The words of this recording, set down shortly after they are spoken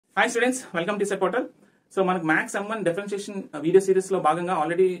Hi students, welcome to EcetPortal. So మనకు maths M1 differentiation video series లో భాగంగా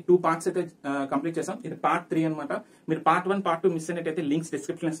already 2 parts అయితే complete చేసాం. ఇది పార్ట్ 3 అన్నమాట. మీరు పార్ట్ 1 పార్ట్ 2 మిస్ అయినట్టయితే లింక్స్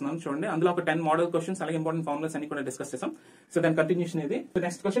డిస్క్రిప్షన్ లో ఇస్తున్నాను చూడండి. అందులో ఒక 10 మోడల్ క్వశ్చన్స్ అలాగే ఇంపార్టెంట్ ఫార్ములాస్ అన్ని కూడా డిస్కస్ చేసాం. సో దాని కంటిన్యూషన్ ఇది. So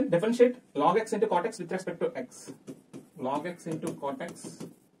next question, differentiate log x into cot x with respect to x. log x into cot x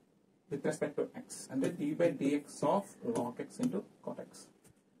with respect to x అంటే d by dx of log x into cot x.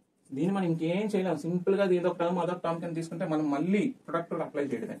 దీన్ని మనం ఇంకేం చేయలేం, simple గా ఏదో ఒక term అదొక term కింద తీసుకుంటే మనం మళ్ళీ ప్రొడక్ట్ అప్లై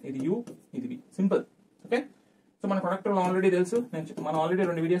చేయడమే. ఇది u ఇది v, సింపుల్. ఓకే, సో మన ప్రొడక్ట్ ఆల్రెడీ తెలుసు, మనం ఆల్రెడీ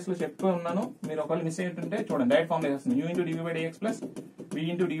 2 వీడియోస్ లో చెప్తూ ఉన్నాను. మీరు ఒకవేళ మిస్ అయ్యింటే చూడండి, డైరెక్ట్ ఫార్మ్ వేస్తుంది u into dv by dx plus v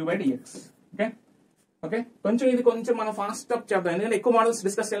into dv by dx. Okay okay, కొంచెం మనం ఫాస్ట్ అప్ చేద్దాం, ఎందుకంటే ఎక్కువ మోడల్స్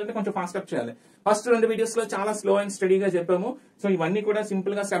డిస్కస్ చేయాలంటే కొంచెం ఫాస్ట్ అప్ చేయాలి. ఫస్ట్ 2 వీడియోస్ లో చాలా స్లో అండ్ స్టడీగా చెప్పాము. సో ఇవన్నీ కూడా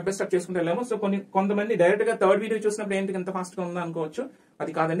సింపుల్ గా స్టెప్ బై స్టెప్ చేసుకుంటూ వెళ్ళాము. సో కొంతమంది డైరెక్ట్ గా థర్డ్ వీడియో చూసినప్పుడు ఏంటి ఎంత ఫాస్ట్ గా ఉందా అనుకోవచ్చు.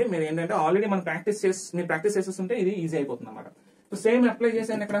 అది కాదండి, మీరు ఏంటంటే ఆల్రెడీ మనం మీరు ప్రాక్టీస్ చేసేస్తుంటే ఇది ఈజీ అయిపోతుంది అన్నమాట. సో సేమ్ అప్లై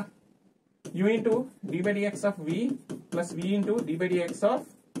చేసాను ఇక్కడ, u into d by dx of v plus v into d by dx of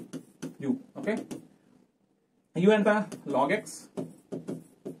u. Okay, u ఎంత log x,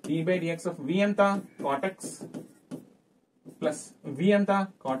 d by dx of v ఎంత cot x plus v ఎంత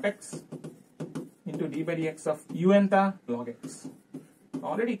cot x into d by dx of u ఎంత log x.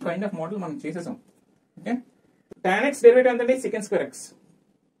 Already kind of model మనం చేసేసాం. Okay, tan x derivative ఎంతండి secant square x,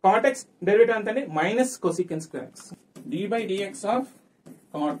 cot x derivative ఎంతండి minus cosecant square x. d by dx of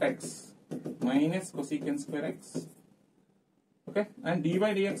cot x minus cosecant square x. Okay, and d by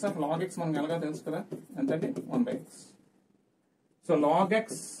dx of log x మనకు ఎలాగో తెలుసు కదా, ఎంతండి 1 by x. So log x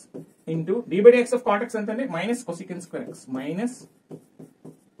into d by dx of cot x ఎంతండి minus cosecant square x, minus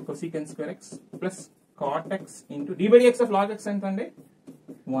cosecant square x plus cot x into d by dx of log x ఎంతండి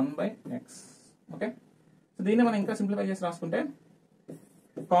 1 by x. Okay, so దీన్ని మనం ఇంకా simplify చేసి రాసుకుంటే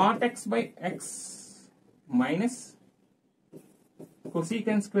cot x by x minus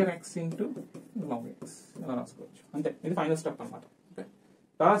cosecant square x into log x అలా రాసుకోవచ్చు. అంతే, ఇది ఫైనల్ స్టెప్ అన్నమాట. ఓకే,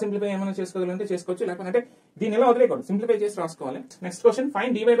 చాలా సింప్లిఫై ఏమైనా చేసుకోవాలంటే చేసుకోవచ్చు, లేకపోతే దీన్ని ఎలా వదిలేయకూడదు, సింప్లిఫై చేసి రాసుకోవాలి. Next question,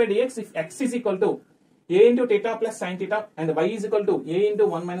 find dy by dx if x is equal to a into theta plus sin theta and y is equal to a into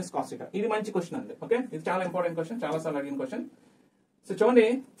 1 minus cos theta. ఇది మంచి క్వశ్చన్ అండి. ఓకే, ఇది చాలా ఇంపార్టెంట్ క్వశ్చన్, చాలా సార్లు అడిగిన question. So చూడండి,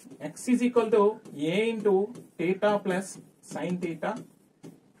 x is equal to a into theta plus sin theta,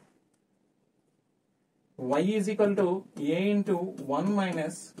 y is equal to a into 1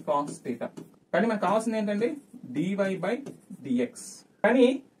 minus cos theta. కానీ మనకు కావాల్సింది ఏంటంటే dy by dx. కానీ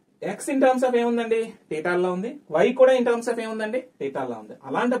x ఇన్ టర్మ్స్ ఆఫ్ ఏముందండి, థీటాలో ఉంది, y కూడా ఇన్ టర్మ్స్ ఆఫ్ ఏముందండి, థీటాలో ఉంది.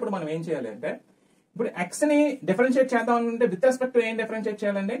 అలాంటప్పుడు మనం ఏం చేయాలి అంటే, ఇప్పుడు x ని డిఫరెన్షియేట్ చేద్దాం అంటే విత్ రెస్పెక్ట్ టు ఏం డిఫరెన్షియేట్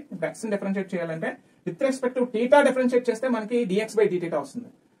చేయాలండి, x ని డిఫరెన్షియేట్ చేయాలంటే with respect to theta differentiate చేస్తే మనకి dx by dθ వస్తుంది.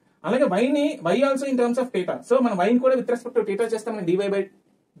 అలాగే y also in terms of theta, so మనం y ని కూడా విత్ రెస్పెక్ట్ టు థీటా చేస్తే మనకి dy by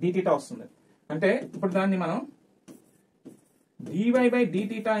dθ వస్తుంది. అంటే ఇప్పుడు దాన్ని మనం dy by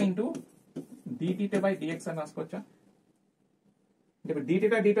dθ into dθ by dx అని రాసుకోవచ్చా? అంటే ఇప్పుడు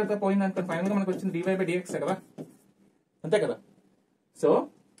dθ dθతో పోయింది అనుకో, ఫైనల్ గా మనకు వచ్చింది dy by dx కదా, అంతే కదా. సో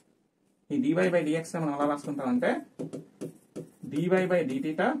ఈ dy by dx మనం ఎలా రాసుకుంటామంటే dy by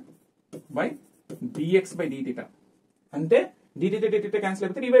dθ by dx by dθ, అంటే dθ dθ క్యాన్సిల్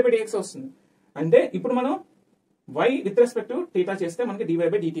అయిపోతే dy by dx వస్తుంది. అంటే ఇప్పుడు మనం y with respect to theta చేస్తే మనకి dy by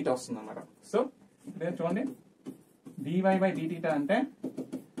dθ వస్తుంది అన్నమాట. సో ఇక్కడ చూడండి, dy by dθ అంటే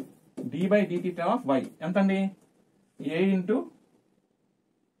d by dθ of y ఎంతండి, a into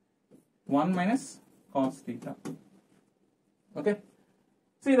 1 minus cos theta. Okay,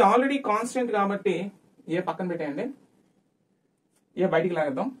 so ఇది ఆల్రెడీ కాన్స్టెంట్ కాబట్టి ఏ పక్కన పెట్టేయండి, ఏ బయటికి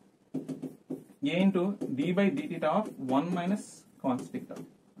లాగేద్దాం, a into d by dθ of 1 minus cos theta.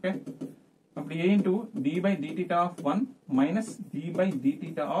 Okay, అప్పుడు a into d by dθ of 1 minus d by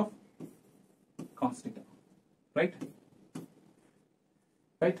dθ of cos theta. Right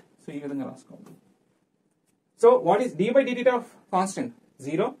right, so ఈ విధంగా రాసుకోవాలి. So what is d by dθ of constant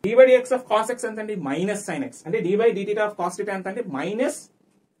 0, d by dx of cos x ఎంతండి minus sin x, అంటే d by dθ of cos θ ఎంతండి minus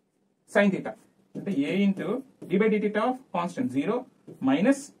sin θ, అంటే a into d by dθ of constant 0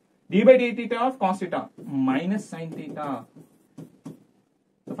 minus d by dθ of cos θ minus sin θ.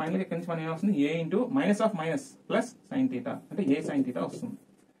 So final గా ఇక్కడి నుంచి మనం ఏమొస్తుంది, a into minus of minus plus sin θ, అంటే a sin θ వస్తుంది.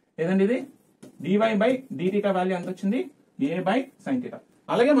 ఏదండి ఇది dy by dθ వాల్యూ ఎంత వచ్చింది, a by sin θ.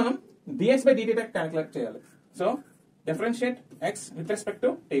 అలాగే మనం dx by dθ క్యాలిక్యులేట్ చేయాలి. So differentiate x with respect to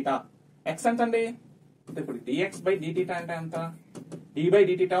theta. x ఎంతండి, ఇప్పుడు dx by dθ అంటే ఎంత, d by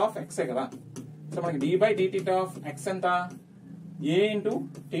dθ of x కదా. సో మనకి d by dθ of x ఎంత, a into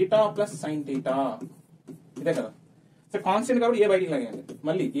theta plus sin θ, ఇదే కదా. సో కాన్స్టెంట్ కాబట్టి a బయటికి లాగేయండి,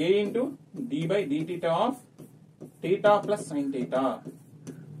 మళ్ళీ a into d by dθ of theta plus sin θ,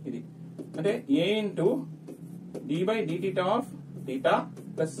 ఇది అంటే a into d by dθ of theta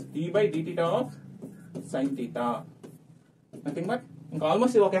plus d by d theta of sin theta. Nothing but ఇంకా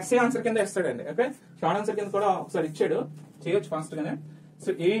almost ఇది ఒక ఎస్ఏ ఆన్సర్ కింద ఇస్తాడండి. ఓకే, షార్ట్ ఆన్సర్ కింద కూడా ఒకసారి ఇచ్చాడు, చేయొచ్చు ఫాస్ట్ గానే. So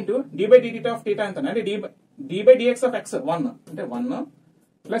A into d by d theta of theta ఎంత అంటే d by dx of x 1 అంటే 1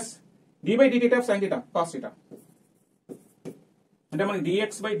 plus d by d theta of sin theta cos theta అంటే మనకి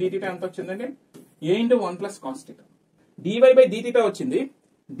dx by d theta ఎంత వచ్చిందండి, a into 1 plus cos theta. dy by d theta వచ్చింది,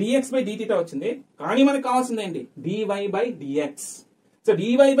 dx by d theta వచ్చింది, కానీ మనకు కావాల్సింది ఏంటి, dy by dx. So dy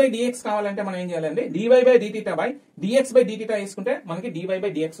by dx కావాలంటే మనం ఏం చేయాలండి, dy by d theta by dx by d theta వేసుకుంటే మనకి dy by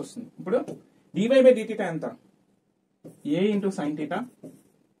dx వస్తుంది. ఇప్పుడు dy by d theta ఎంత, a into sin theta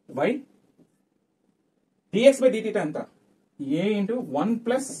by dx by d theta ఎంత, a into 1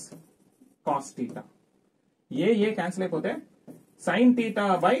 plus cos theta. A cancel అయిపోతే sin theta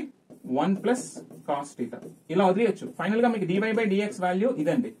by 1 plus cos theta ఇలా వదిలేయచ్చు. Final గా మీకు dy by dx వాల్యూ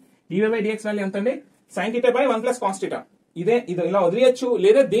ఇదండి. dy by dx value ఎంత అండి, sin theta by 1 plus cos theta. ఇది ఇలా వదిలేయచ్చు,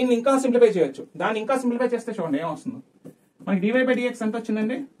 లేదా దీన్ని ఇంకా సింప్లిఫై చేయొచ్చు. దాన్ని ఇంకా సింప్లిఫై చేస్తే చూడండి ఏమొస్తుందో. మనకి dy by dx ఎంత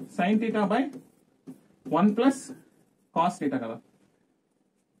వచ్చిందండి, sin theta by 1 plus cos theta కదా.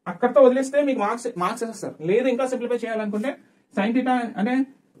 అక్కడతో వదిలేస్తే మీకు మార్క్స్ వేస్తారు. లేదు ఇంకా సింప్లిఫై చేయాలనుకుంటే sin theta అంటే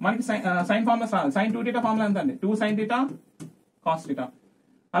మనకి sign formula sin 2 theta formula ఎంత అండి, 2 sin theta cos theta.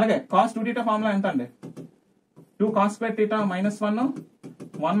 అలాగే cos 2 theta ఫార్ములా ఎంత అండి, 2 cos square theta minus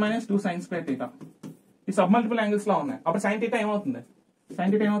 1 minus 2 sin square theta. ఈ సబ్ మల్టిపుల్ యాంగిల్స్ లో ఉన్నాయి. అప్పుడు sin theta ఏమవుతుంది, sin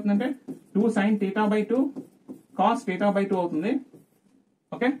theta ఏమవుతుందంటే 2 sin theta by 2 cos theta by 2 అవుతుంది.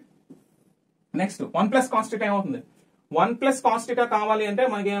 Okay, next 1 plus cos theta ఏమవుతుంది, 1 ప్లస్ cos theta కావాలి అంటే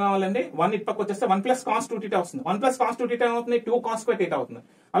మనకి ఏం కావాలండి, 1 ఇటు పక్క వచ్చేస్తే 1 ప్లస్ cos 2 theta వస్తుంది. 1 ప్లస్ cos 2 theta ఏమవుతుంది, 2 cos square theta అవుతుంది.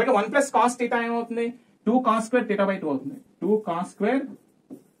 అలాగే 1 ప్లస్ cos theta ఏమవుతుంది, 2 cos square theta by 2 అవుతుంది. 2 cos square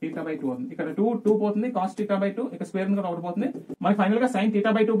theta by 2 అవుతుంది. ఇక్కడ 2 పోతుంది, cos theta by 2 ఇక్కడ స్క్వేర్ కూడా ఒకటి పోతుంది. మనకి ఫైనల్ గా sin theta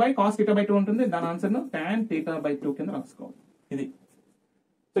by 2 by cos theta by 2 ఉంటుంది. దాని ఆన్సర్ ను tan theta by 2 కింద రాసుకోవాలి. ఇది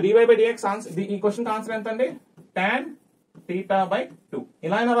so dy by dx answer. ఈ క్వశ్చన్ ఆన్సర్ ఎంత అండి, tan theta by 2.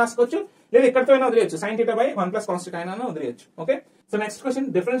 ఇలా అయినా రాసుకోవచ్చు, లేదా ఇక్కడతో అయినా వదిలేయచ్చు, sin theta by 1 plus cos theta అయినా వదిలేయచ్చు. Okay, so next question,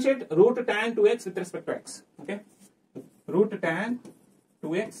 differentiate route tan 2x with respect to x. Okay, route tan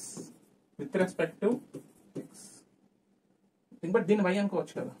 2x with respect to x. But దీన్ని y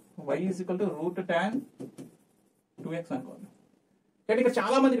అనుకోవచ్చు కదా, y is equal to root tan 2x అనుకోవాలి. కానీ ఇక్కడ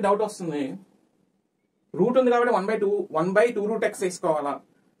చాలా మందికి doubt వస్తుంది, రూట్ ఉంది కాబట్టి 1/2 రూట్ x వేసుకోవాలా,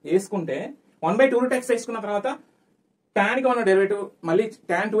 వేసుకుంటే 1/2 రూట్ x వేసుకున్న తర్వాత tan కి ఉన్న డెరివేటివ్, మళ్ళీ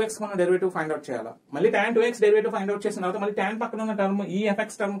tan 2x ఉన్న డెరివేటివ్ ఫైండ్ అవుట్ చేయాలా, మళ్ళీ tan 2x derivative find out చేసిన తర్వాత మళ్ళీ tan పక్కన ఉన్న టర్మ్ ఈ fx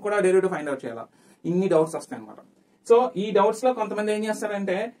టర్మ్ కూడా డెరివేటివ్ ఫైండ్ అవుట్ చేయాలా. ఇన్ని డౌట్స్ వస్తాయి అనమాట. సో ఈ డౌట్స్ లో కొంతమంది ఏం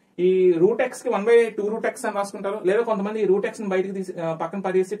చేస్తారంటే ఈ రూట్ ఎక్స్ కి 1/2 రూట్ ఎక్స్ అని రాసుకుంటారు, లేదా కొంతమంది ఈ రూట్ ఎక్స్ ని బయటకి తీసి పక్కన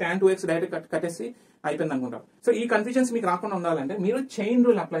పడేసి tan 2x డైరెక్ట్ కట్టేసి అయిపోయింది అనుకుంటారు. సో ఈ కన్ఫ్యూజన్స్ మీకు రాకుండా ఉండాలంటే మీరు చైన్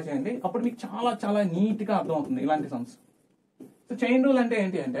రూల్ అప్లై చేయండి, అప్పుడు మీకు చాలా చాలా నీట్ గా అర్థం అవుతుంది ఇలాంటి సమ్స్. సో చైన్ రూల్ అంటే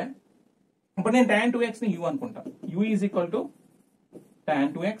ఏంటి అంటే, ఇప్పుడు నేను tan 2x ని u అనుకుంటా, u is equal to tan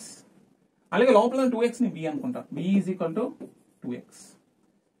 2x, అలాగే లోపల 2x ని v అనుకుంటా, v is equal to 2x.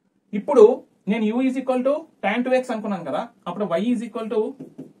 ఇప్పుడు నేను u is equal to tan 2x అనుకున్నాను కదా, అప్పుడు y is equal to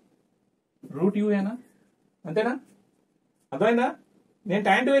root u ఏనా, అంతేనా? అర్థమైందా? నేను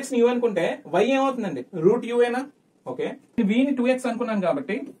tan 2x ని u అనుకుంటే y ఏమవుతుందండి, రూట్ u ఏనా? ఓకే, v ని 2x అనుకున్నాను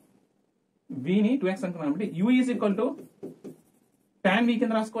కాబట్టి u is equal to tan v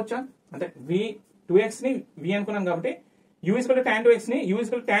కింద రాసుకోవచ్చా? అంటే v 2x ని v అనుకున్నాను కాబట్టి u is equal to tan 2x ని u is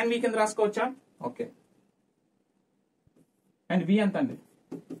equal to tan v కింద రాసుకోవచ్చా? ఓకే, అండ్ v ఎంత అండి,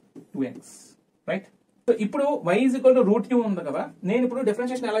 2x, రైట్? సో ఇప్పుడు y is equal to root u ఉంది కదా, నేను ఇప్పుడు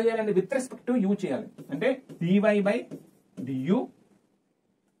డిఫరెన్షియేషన్ ఎలా చేయాలండి, విత్ రెస్పెక్ట్ టు u చేయాలి. అంటే dy బై du,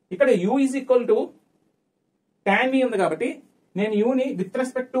 ఇక్కడ u is equal to tan v ఉంది కాబట్టి నేను u ని విత్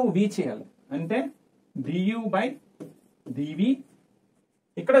రెస్పెక్ట్ టు v చేయాలి. అంటే du బై dv,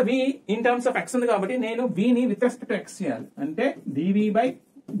 ఇక్కడ v in terms of x ఉంది కాబట్టి నేను v ని విత్ రెస్పెక్ట్ టు x చేయాలి. అంటే dv బై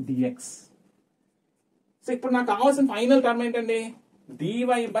dx. సో ఇప్పుడు నాకు కావాల్సిన ఫైనల్ టర్మ్ ఏంటండి, dy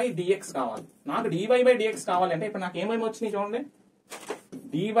బై dx కావాలి. నాకు dy బై dx కావాలంటే ఇప్పుడు నాకు ఏమేమి వచ్చినాయి చూడండి,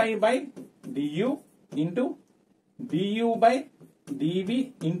 dy by du into du by dv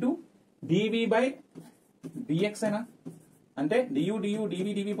into dv by dx అయినా, అంటే du dv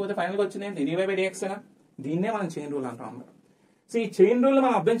dv పోతే ఫైనల్ గా వచ్చింది ఏంటి, dy బై dx అయినా. దీన్నే మనం చైన్ రూల్ అంటాం అన్నమాట. సో ఈ చైన్ రూల్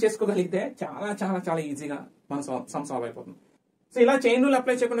మనం అర్థం చేసుకోగలిగితే చాలా చాలా చాలా ఈజీగా మన సమ్ సాల్వ్ అయిపోతుంది. సో ఇలా చైన్ రూల్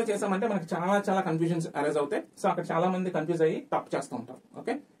అప్లై చేయకుండా చేసామంటే మనకి చాలా చాలా కన్ఫ్యూజన్స్ అరైజ్ అవుతాయి. సో అక్కడ చాలా మంది కన్ఫ్యూజ్ అయ్యి తప్పు చేస్తూ ఉంటారు.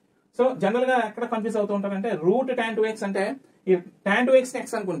 ఓకే, సో జనరల్ గా ఎక్కడ కన్ఫ్యూజ్ అవుతూ ఉంటారంటే, రూట్ tan 2x అంటే ఈ tan 2x ని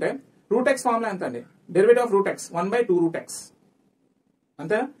x అనుకుంటే రూట్ x ఫార్ములా ఎంత అండి, derivative of root x 1/2 route x,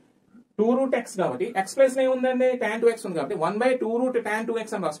 అంతే 2 రూట్ x కాబట్టి x ప్లేస్ లో ఏముందండి, tan 2x ఉంది కాబట్టి 1/2 రూట్ tan 2x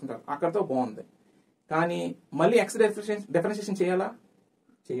అని రాసుకుంటారు. అక్కడతో బాగుంది. కానీ మళ్ళీ x డిఫరెన్షియేషన్ చేయాలా,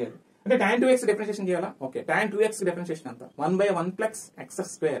 చేయాలి. అంటే tan 2x డిఫరెన్షియేషన్ చేయాలా? ఓకే, tan 2x డిఫరెన్షియేషన్ అంతా 1/1 plus x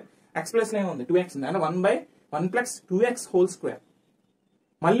square. x plus లో ఏముంది 2x ఉంది అంటే 1/1 ప్లస్ 2x హోల్ స్క్వేర్.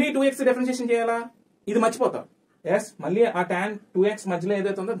 మళ్ళీ 2x డిఫరెన్షియేషన్ చేయాలా? ఇది మర్చిపోతారు. ఎస్, మళ్ళీ ఆ tan 2x మధ్యలో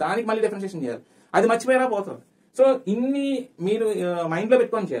ఏదైతే ఉందో దానికి మళ్ళీ డిఫరెన్షియేషన్ చేయాలి. అది మర్చిపోయారా పోతుంది. సో ఇన్ని మీరు మైండ్ లో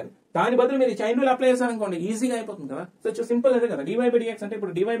పెట్టుకొని చేయాలి. దాని బదులు మీరు చైన్ రూల్ అప్లై చేశారనుకోండి ఈజీగా అయిపోతుంది కదా. సో సింపుల్ అదే కదా, dy/dx అంటే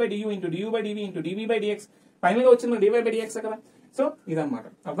ఇప్పుడు dy/du into du/dv into dv/dx final గా వచ్చింది dy/dx కదా. సో ఇదన్నమాట,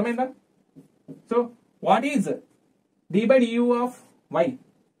 అర్థమైందా? So what is d/du of y?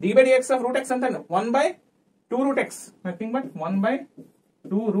 d/dx of root x అంటే 1/2 route x, nothing but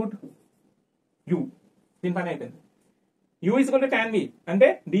 1/2 route u. దీని పని అయిపోయింది. u is equal to tan v అంటే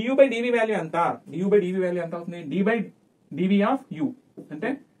du/dv వాల్యూ ఎంత? du/dv వాల్యూ ఎంత అవుతుంది? d/dv ఆఫ్ u అంటే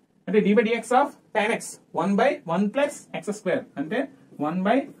d/dx of tan x 1/1 plus x square అంటే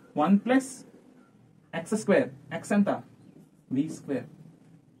 1/1 ప్లస్ x స్క్వేర్. x ఎంత? v square.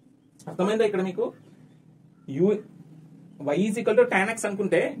 అర్థమైందా ఇక్కడ మీకు? y is equal to tan x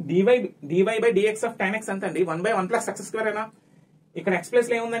అనుకుంటే dy/dx ఆఫ్ tan x ఎంత అండి? 1/1 ప్లస్ x స్క్వేర్ అయినా. ఇక్కడ x ప్లస్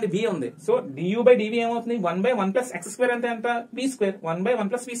లో ఏముందండి? v ఉంది. సో du/dv ఏమవుతుంది? 1/1 ప్లస్ x స్క్వేర్ అంటే ఎంత? v square. 1/1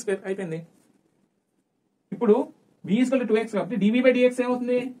 plus v square అయిపోయింది. ఇప్పుడు v is equal to 2x కాబట్టి dv/dx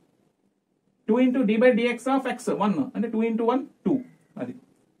ఏమవుతుంది? 2 ఇంటూ d/dx ఆఫ్ x 1 అంటే 2 ఇంటూ 1 2. అది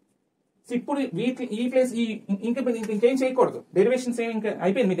ఇప్పుడు ఈ ప్లేస్ ఇంకేం చేయకూడదు. డెరివేషన్స్ ఏమి ఇంకా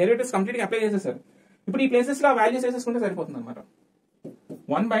అయిపోయింది. మీ డెరివేటివ్స్ కంప్లీట్ గా అప్లై చేసేసారు. ఇప్పుడు ఈ ప్లేసెస్ లో వాల్యూస్ వేసేసుకుంటే సరిపోతుంది అనమాట.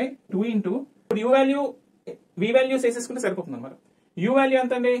 1/2 ఇంటూ ఇప్పుడు u వాల్యూ v వాల్యూస్ వేసేసుకుంటే సరిపోతుంది అనమాట. u వాల్యూ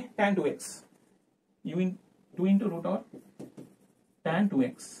ఎంత అండి? tan 2x. 2 into root over tan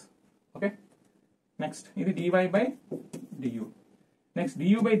 2x. Okay, next ఇది dy/du. Next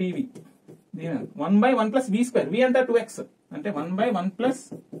du/dv 1/1 plus v square. v అంటే 2x అంటే 1/1 ప్లస్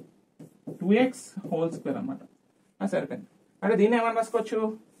 2x హోల్ స్క్వేర్ అనమాట. సరిపోయింది. అంటే దీన్ని ఏమని రాసుకోవచ్చు?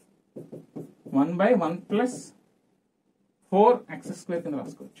 1/1 ప్లస్ 4x స్క్వేర్ కింద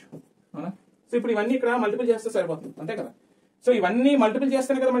రాసుకోవచ్చు. అవునా? సో ఇప్పుడు ఇవన్నీ ఇక్కడ మల్టిపుల్ చేస్తే సరిపోతుంది, అంతే కదా. సో ఇవన్నీ మల్టిపుల్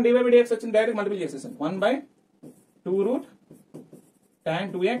చేస్తేనే కదా మన dy/dx వచ్చింది. డైరెక్ట్ మల్టిపుల్ చేసేసాను. 1/2 route tan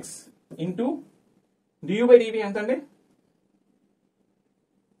 2x into du/dv ఎంత అండి?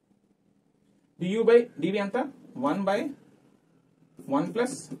 du/dv ఎంత? 1/1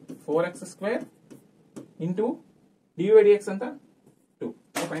 plus 4x square into du/dx ఎంత? 2.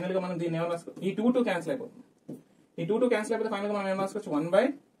 ఫైనల్ గా మనం దీన్ని ఏమైనా రాసుకో, ఈ 2 క్యాన్సిల్ అయిపోతుంది. ఈ 2 క్యాన్సిల్ అయిపోతే ఫైనల్ గా మనం ఏమైనా రాసుకోవచ్చు?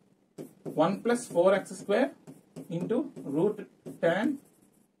 1/1 plus 4x square into root tan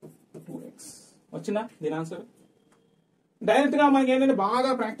 2x. వచ్చిందా దీని ఆన్సర్? డైరెక్ట్ గా మనకి ఏంటంటే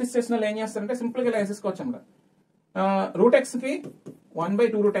బాగా ప్రాక్టీస్ చేసిన వాళ్ళు ఏం చేస్తారంటే సింపుల్ గా ఇలా వేసేసుకోవచ్చు అన్నమాట. రూట్ x కి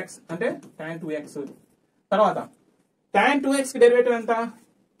 1/2 రూట్ x అంటే tan 2x. తర్వాత tan 2x కి డెరివేటివ్ ఎంత?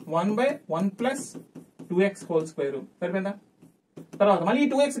 1/1 ప్లస్ 2x హోల్ స్క్వేర్. సరిపోయిందా? తర్వాత మళ్ళీ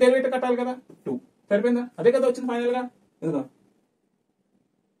 2x డెరివేటివ్ కట్టాలి కదా, 2. సరిపోయిందా? అదే కదా వచ్చింది ఫైనల్ గా. ఇదిగో.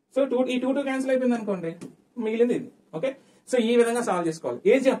 సో ఈ 2 క్యాన్సిల్ అయిపోయింది అనుకోండి, మిగిలింది ఇది. ఓకే, సో ఈ విధంగా సాల్వ్ చేసుకోవాలి.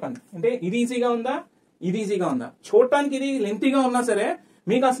 ఏది చెప్పండి అంటే ఇది ఈజీగా ఉందా, ఇది ఈజీగా ఉందా? చూడటానికి ఇది లెంతీగా ఉన్నా సరే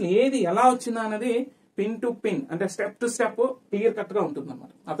మీకు అసలు ఏది ఎలా వచ్చిందా అనేది పిన్ టు పిన్ అంటే step to step clear cut గా ఉంటుంది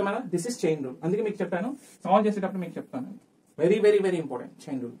అనమాట. అర్థమైనా? This is chain rule. అందుకే మీకు చెప్పాను, సాల్వ్ చేసేటప్పుడు మీకు చెప్తాను. Very very very important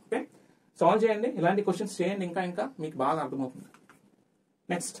chain rule. Okay, solve చేయండి, ఇలాంటి క్వశ్చన్స్ చేయండి, ఇంకా మీకు బాగా అర్థమవుతుంది.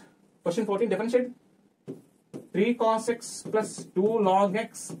 Next question 14. Differentiate 3 cos x plus 2 log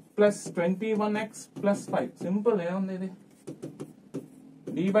x plus 21x plus 5. Simple. ఏముంది ఇది?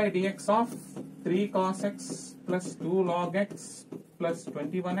 d/dx of 3 cos x plus 2 log x plus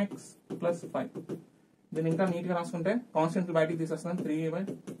 21x plus 5. దీన్ని ఇంకా నీట్ గా రాసుకుంటే కాన్స్టెంట్ బయటికి తీసేస్తాను.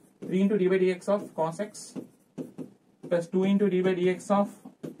 3 into d/dx of cos x plus 2 into d/dx of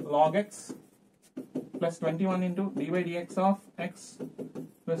log x plus 21 into d/dx of x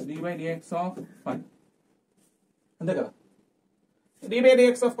plus d/dx of 5. అంతే కదా.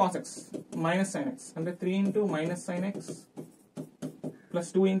 d/dx of cos x minus sin x అంటే 3 into minus sin x plus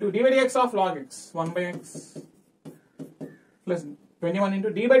 2 into d/dx of log x 1/x plus 21 into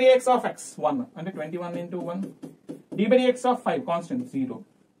d/dx of x 1 అంటే 21 into 1 d/dx of 5 constant 0.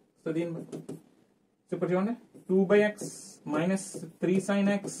 So దీని ఇప్పుడు చూడండి 2/x minus 3 sin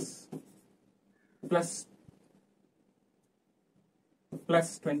x plus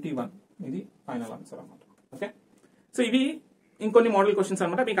 21. ఇది final answer అన్నమాట. Okay, so ఇవి ఇంకొన్ని model questions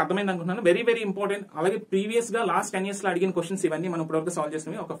అనమాట. మీకు అర్థమైంది అనుకుంటున్నాను. Very very important. అలాగే ప్రీవియస్ గా లాస్ట్ 10 years లో అడిగిన క్వశ్చన్స్ ఇవన్నీ మనం ఇప్పటివరకు సాల్వ్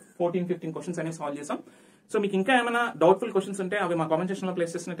చేసినవి ఒక 14-15 క్వశ్చన్స్ అనేవి సాల్వ్ చేసాం. సో మీకు ఇంకా ఏమైనా డౌట్ఫుల్ క్వశ్చన్స్ ఉంటే అవి మా కామెంట్ సెక్షన్ లో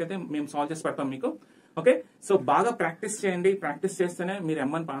ప్లేస్ చేసినట్టయితే మేము సాల్వ్ చేసి పెడతాం మీకు. ఓకే, సో బాగా ప్రాక్టీస్ చేయండి. ప్రాక్టీస్ చేస్తేనే మీరు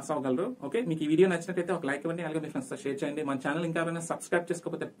M1 పాస్ అవ్వగలరు. ఓకే, మీకు ఈ వీడియో నచ్చినట్టయితే ఒక లైక్ ఇవ్వండి, అలాగే మీ ఫ్రెండ్స్ తో షేర్ చేయండి. మన ఛానల్ ఇంకా ఏమైనా సబ్స్క్రైబ్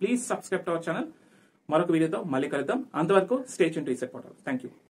చేసుకోకపోతే please subscribe to our channel. మరొక వీడియోతో మళ్ళీ కలుద్దాం. అంతవరకు stay tune to EcetPortal. Thank you.